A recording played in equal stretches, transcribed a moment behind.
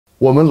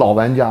我们老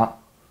玩家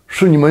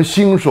是你们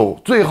新手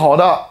最好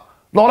的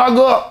老大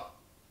哥，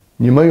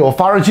你们有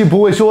发热器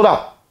不会修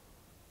的，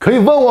可以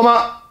问我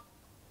们，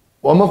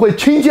我们会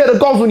亲切的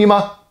告诉你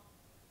们。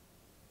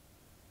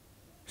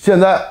现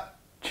在，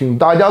请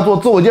大家做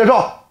自我介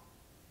绍，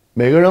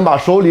每个人把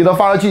手里的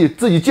发热器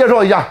自己介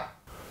绍一下，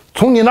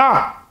从你那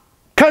儿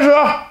开始。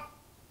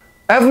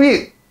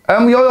FB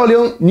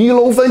M110尼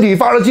龙分体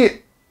发热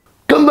器，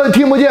根本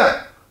听不见，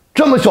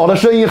这么小的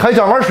声音还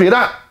想玩水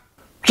弹？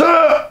是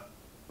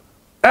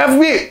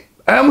FB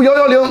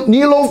M110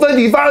尼龙分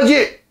体发热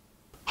器，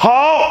好，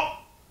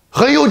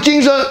很有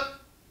精神。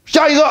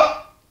下一个。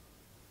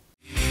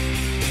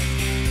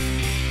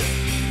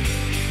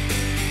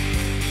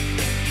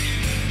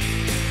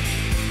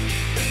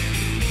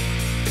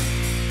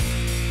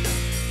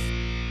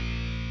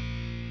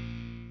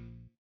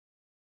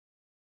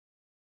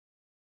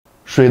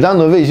水弹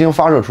的卫星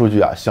发射出去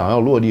啊，想要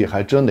落地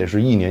还真得是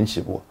1年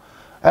起步。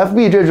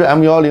FB 这支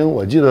M110，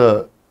我记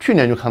得去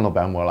年就看到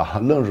白膜了，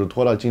愣是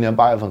拖到今年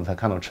8月份才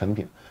看到成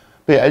品，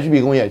被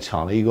HB 工业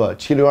抢了一个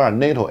762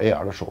 NATO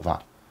AR 的首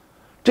发。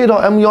这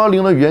套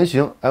M110的原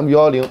型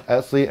M110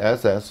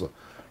 SASS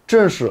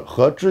正是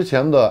和之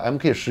前的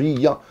MK11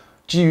一样，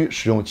基于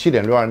使用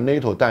7.62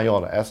 NATO 弹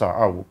药的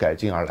SR25改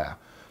进而来啊。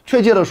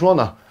确切的说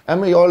呢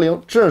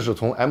 ，M110正是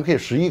从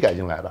MK11改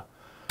进来的。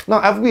那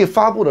FB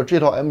发布的这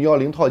套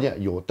M110套件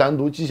有单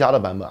独机匣的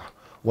版本啊，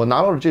我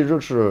拿到的这只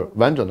是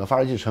完整的发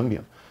热器成品，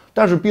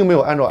但是并没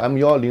有按照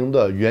M110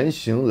的原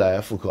型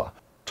来复刻。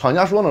厂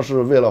家说呢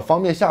是为了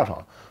方便下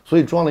场，所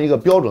以装了一个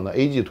标准的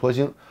AG 托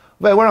芯，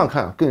外观上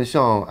看更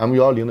像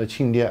M110的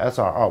亲爹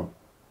SR25。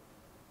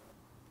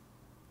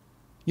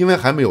因为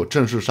还没有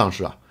正式上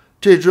市啊，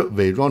这只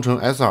伪装成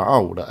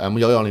SR25的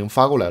M110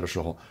发过来的时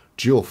候，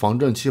只有防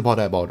震气泡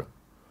带包着，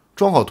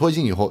装好托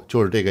芯以后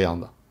就是这个样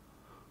子。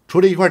除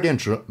了一块电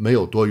池，没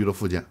有多余的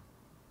附件。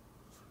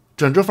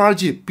整只发热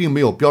器并没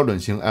有标准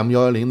型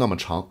M110那么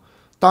长，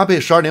搭配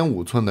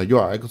 12.5 寸的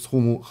URX 护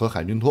木和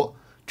海军托，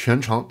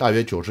全长大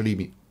约90厘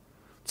米。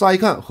乍一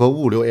看和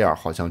556 AR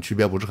好像区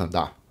别不是很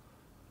大，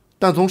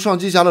但从上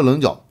机匣的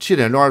棱角、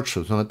7.62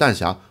 尺寸的弹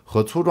匣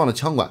和粗壮的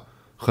枪管，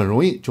很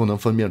容易就能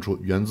分辨出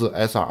源自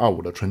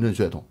SR25 的纯正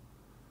血统。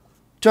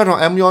加上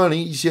M110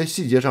一些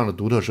细节上的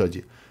独特设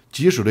计，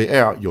即使对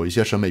AR 有一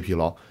些审美疲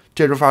劳，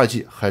这只发热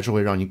器还是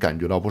会让你感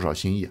觉到不少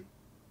新意。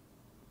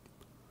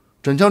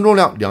整枪重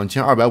量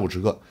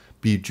2250克，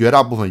比绝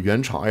大部分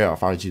原厂 AR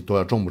发热器都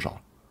要重不少。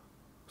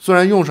虽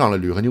然用上了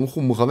铝合金护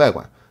木和外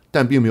管，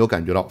但并没有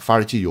感觉到发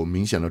热器有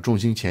明显的重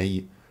心前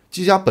移，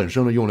机匣本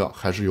身的用料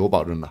还是有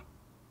保证的。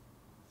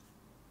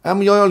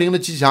M110的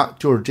机匣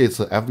就是这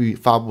次 FB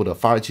发布的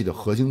发热器的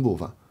核心部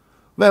分，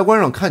外观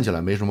上看起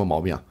来没什么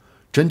毛病啊，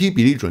整体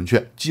比例准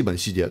确，基本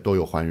细节都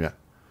有还原，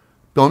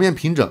表面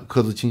平整，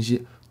刻字清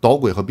晰，导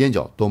轨和边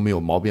角都没有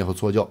毛边和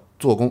搓胶，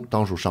做工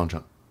当属上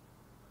乘。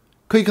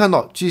可以看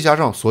到机匣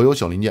上所有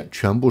小零件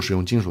全部使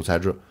用金属材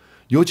质，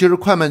尤其是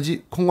快慢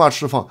机、空挂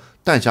释放、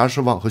弹匣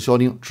释放和销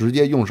钉直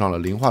接用上了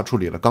零化处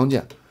理的钢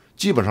件，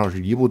基本上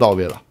是一步到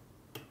位了，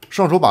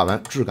上手把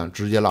玩质感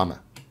直接拉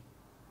满。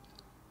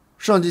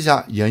上机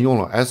匣沿用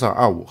了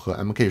SR25 和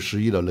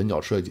MK11的棱角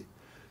设计，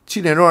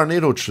 7.62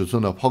 NATO 尺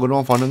寸的抛壳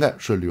装防尘盖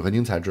是铝合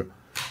金材质，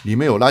里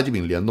面有垃圾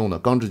柄联动的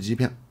钢制基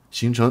片，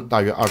行程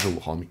大约25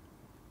毫米。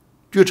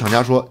据厂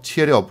家说，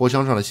切掉波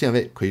箱上的线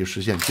位可以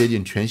实现接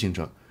近全行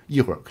程，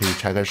一会儿可以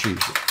拆开试一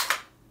试。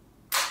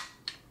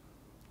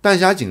弹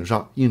匣颈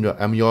上印着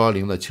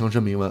M110的枪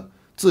身铭文，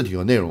字体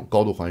和内容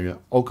高度还原，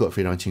凹刻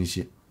非常清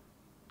晰。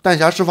弹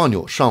匣释放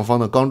钮上方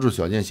的钢制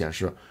小件显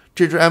示，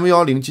这支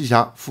M110机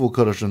匣复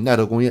刻的是耐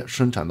特工业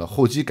生产的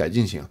后期改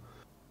进型。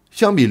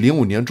相比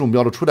05年中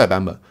标的初代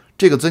版本，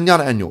这个增加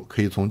的按钮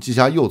可以从机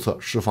匣右侧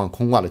释放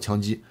空挂的枪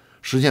机，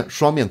实现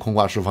双面空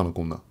挂释放的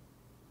功能。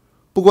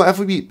不过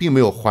FB 并没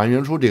有还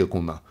原出这个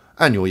功能，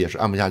按钮也是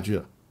按不下去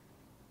的。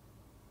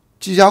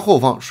机匣后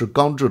方是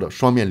钢制的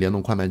双面联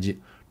动快慢机，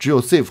只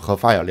有 Safe 和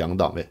Fire 两个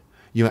档位，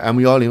因为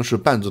M110是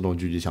半自动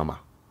狙击枪嘛。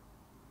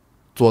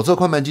左侧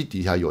快慢机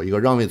底下有一个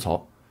让位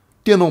槽，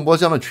电动波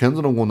箱的全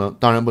自动功能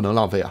当然不能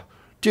浪费啊，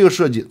这个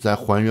设计在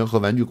还原和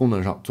玩具功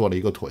能上做了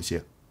一个妥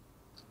协。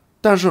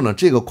但是呢，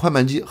这个快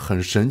慢机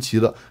很神奇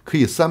的可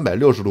以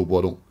360度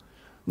波动，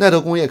耐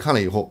特工业看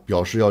了以后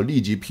表示要立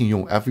即聘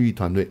用 FB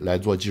团队来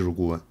做技术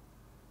顾问。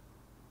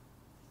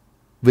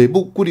尾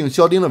部固定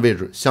销钉的位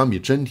置相比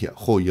真铁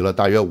后移了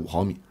大约5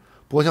毫米，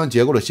波箱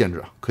结构的限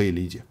制可以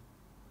理解。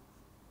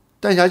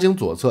弹匣颈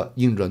左侧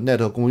印着耐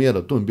特工业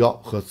的盾标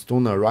和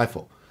Stoner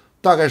Rifle，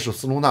 大概是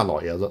斯通纳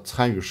老爷子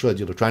参与设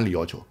计的专利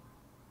要求。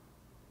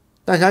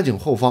弹匣颈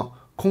后方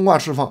空挂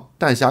释放、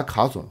弹匣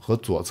卡榫和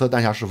左侧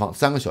弹匣释放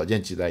3个小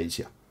件挤在一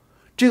起，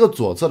这个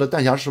左侧的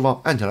弹匣释放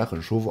按起来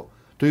很舒服，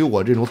对于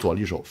我这种左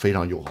利手非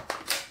常友好。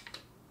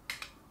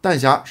弹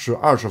匣是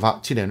20发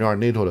 7.62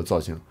 NATO 的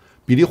造型，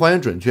比例还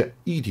原准确，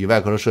一体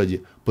外壳的设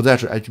计不再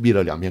是 HB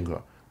的两边壳，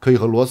可以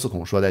和螺丝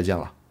孔说再见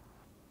了。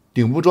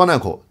顶部装弹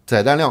口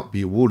载弹量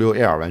比556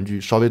 AR 玩具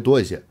稍微多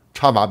一些，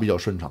插拔比较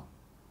顺畅。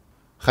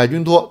海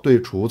军托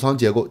对储物舱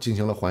结构进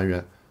行了还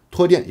原，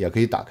托垫也可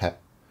以打开。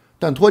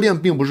但拖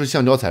垫并不是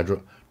橡胶材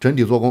质，整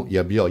体做工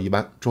也比较一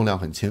般，重量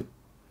很轻。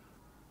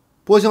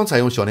波箱采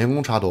用小天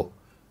宫插头，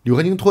铝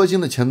合金托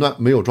芯的前端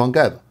没有装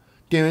盖子，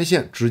电源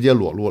线直接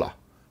裸露了。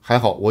还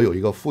好我有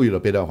一个富裕的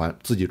背带环，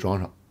自己装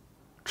上。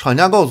厂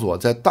家告诉我，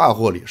在大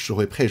货里是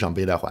会配上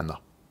背带环的。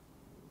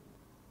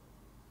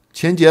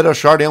前节的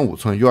 12.5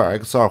 寸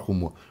UR-X2 护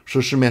木是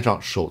市面上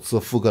首次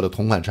复刻的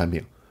同款产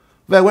品，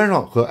外观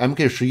上和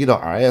MK11 的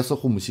RIS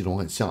护木系统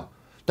很像，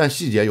但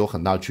细节有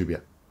很大区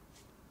别。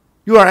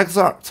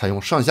UR-X2 采用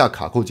上下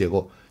卡扣结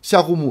构，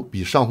下护木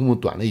比上护木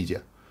短了一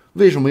截。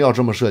为什么要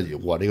这么设计？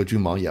我这个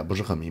军盲也不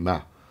是很明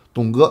白，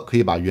董哥可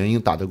以把原因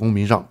打在公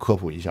屏上科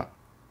普一下。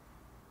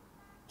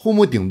护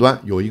木顶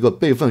端有一个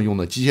备份用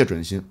的机械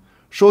准心，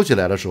收起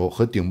来的时候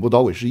和顶部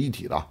导轨是一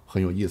体的，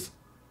很有意思。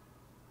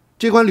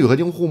这款铝合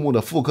金护木的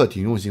复刻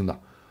挺用心的，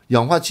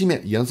氧化漆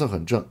面颜色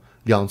很正，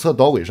两侧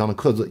导轨上的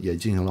刻字也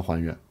进行了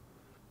还原。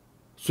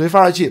随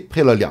发热器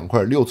配了2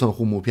块6寸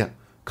护木片，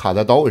卡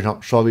在导轨上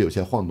稍微有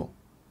些晃动。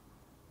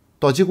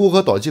导气箍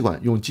和导气管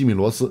用机敏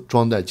螺丝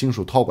装在金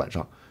属套管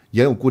上，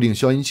也有固定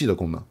消音器的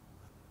功能。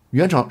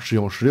原厂使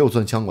用16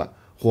寸枪管，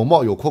火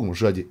帽有扩孔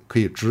设计，可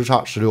以直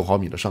插16毫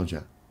米的上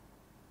旋。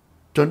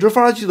整只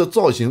发射器的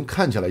造型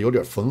看起来有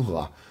点缝合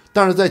啊，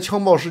但是在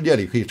枪炮世界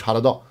里可以查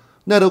得到。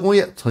耐德工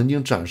业曾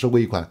经展示过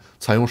一款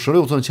采用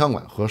16寸枪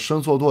管和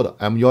伸缩托的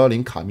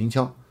M110 卡宾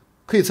枪，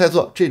可以猜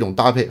测这种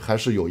搭配还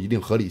是有一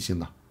定合理性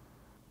的。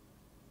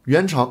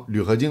原厂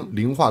铝合金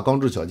零化钢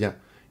制小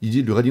件以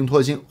及铝合金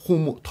托芯、护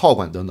木、套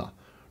管等等，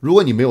如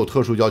果你没有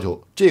特殊要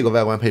求，这个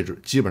外观配置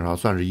基本上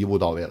算是一步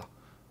到位了。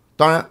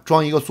当然，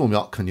装一个素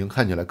描肯定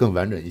看起来更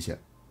完整一些。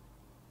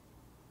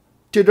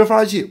这只发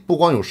射器不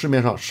光有市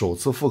面上首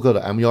次复刻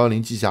的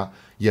M110 机匣，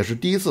也是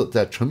第一次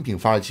在成品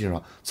发射器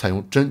上采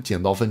用真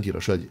剪刀分体的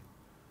设计。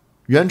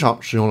原厂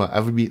使用了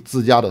FB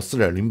自家的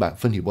 4.0 版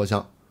分体波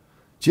箱，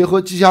结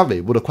合机匣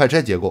尾部的快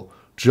拆结构，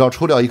只要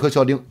抽掉一颗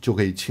销钉，就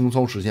可以轻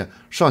松实现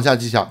上下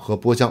机匣和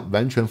波箱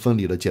完全分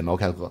离的剪刀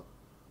开合。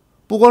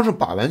不光是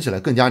把玩起来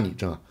更加拟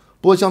真啊，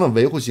波箱的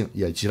维护性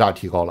也极大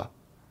提高了。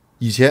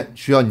以前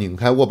需要拧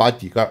开握把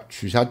底盖，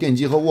取下电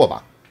机和握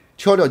把，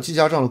敲掉机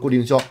匣上的固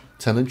定销，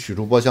才能取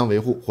出波箱维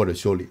护或者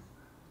修理。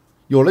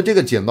有了这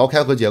个剪刀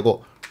开合结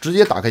构，直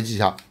接打开机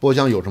匣，波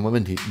箱有什么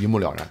问题一目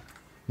了然。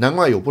难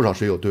怪有不少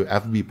水友对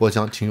FB 波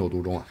箱情有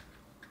独钟啊！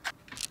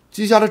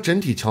机匣的整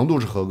体强度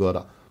是合格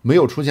的，没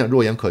有出现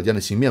肉眼可见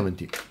的形面问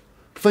题。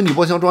分体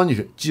波箱装进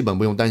去，基本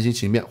不用担心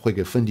形面会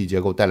给分体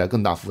结构带来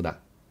更大负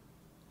担。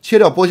切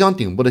掉波箱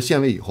顶部的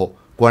线位以后，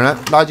果然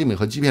垃圾尾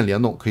和基片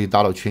联动可以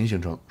达到群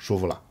行程，舒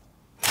服了。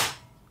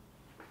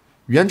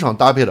原厂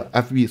搭配的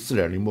FB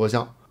 4.0 波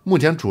箱，目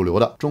前主流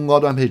的中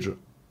高端配置，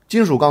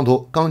金属钢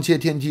头、钢切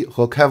天梯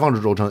和开放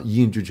式轴承一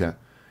应俱全。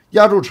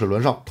压铸齿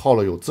轮上套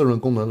了有自润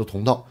功能的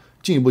铜套，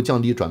进一步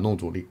降低转动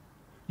阻力。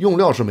用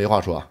料是没话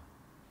说啊。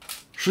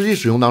实际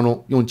使用当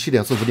中用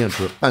 7.4 伏电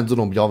池，半自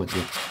动比较稳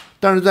定，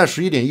但是在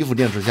 11.1 伏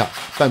电池下，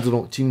半自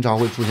动经常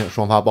会出现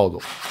双发暴走。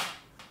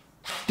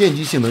电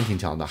机性能挺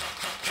强的，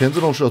全自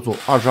动射速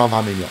22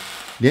发每秒，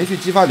连续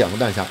激发2个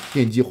弹匣，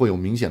电机会有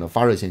明显的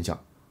发热现象。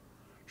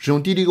使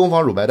用滴滴工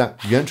坊乳白弹，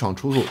原厂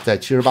初速在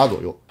78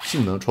左右，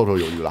性能绰绰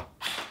有余了。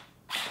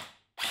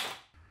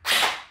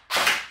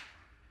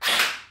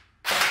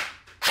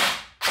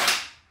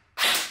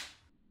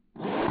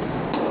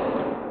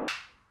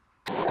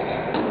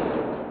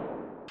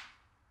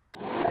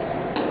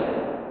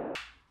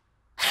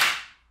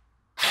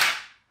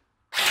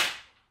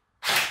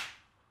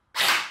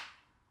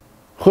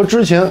和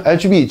之前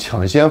HB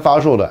抢先发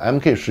售的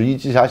MK11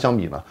 机匣相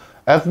比呢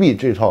 ，FB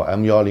这套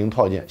M110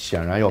 套件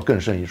显然要更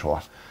胜一筹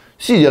啊。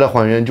细节的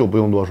还原就不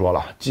用多说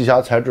了，机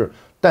匣材质、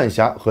弹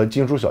匣和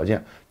金属小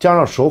件，加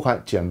上首款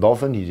剪刀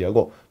分体结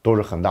构，都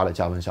是很大的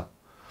加分项。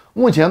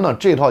目前呢，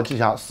这套机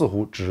匣似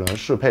乎只能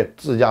适配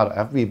自家的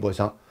FB 波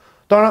箱。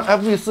当然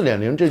 ，FB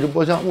 4.0 这只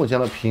波箱目前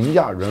的评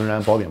价仍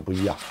然褒贬不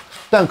一啊。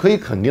但可以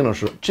肯定的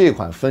是，这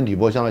款分体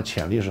波箱的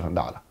潜力是很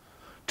大的。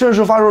正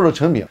式发售的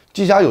成品，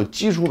机匣有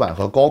基础版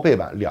和高配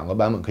版2个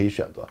版本可以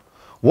选择。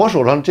我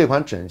手上这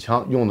款整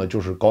枪用的就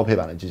是高配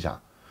版的机匣。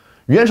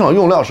原厂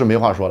用料是没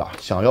话说的，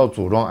想要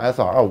组装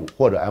SR25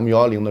 或者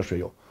M110 的水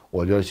友，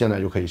我觉得现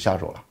在就可以下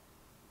手了。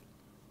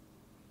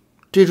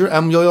这只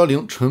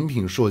M110 成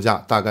品售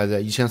价大概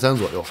在1300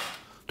左右。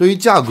对于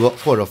价格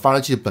或者发热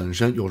器本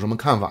身有什么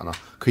看法呢？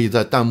可以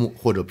在弹幕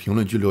或者评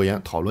论区留言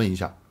讨论一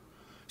下。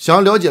想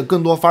要了解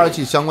更多发热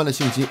器相关的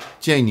信息，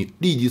建议你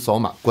立即扫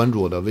码关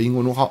注我的微信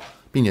公众号，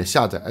并且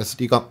下载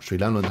SD- 水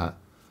单论坛。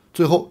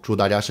最后，祝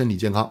大家身体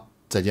健康，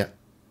再见。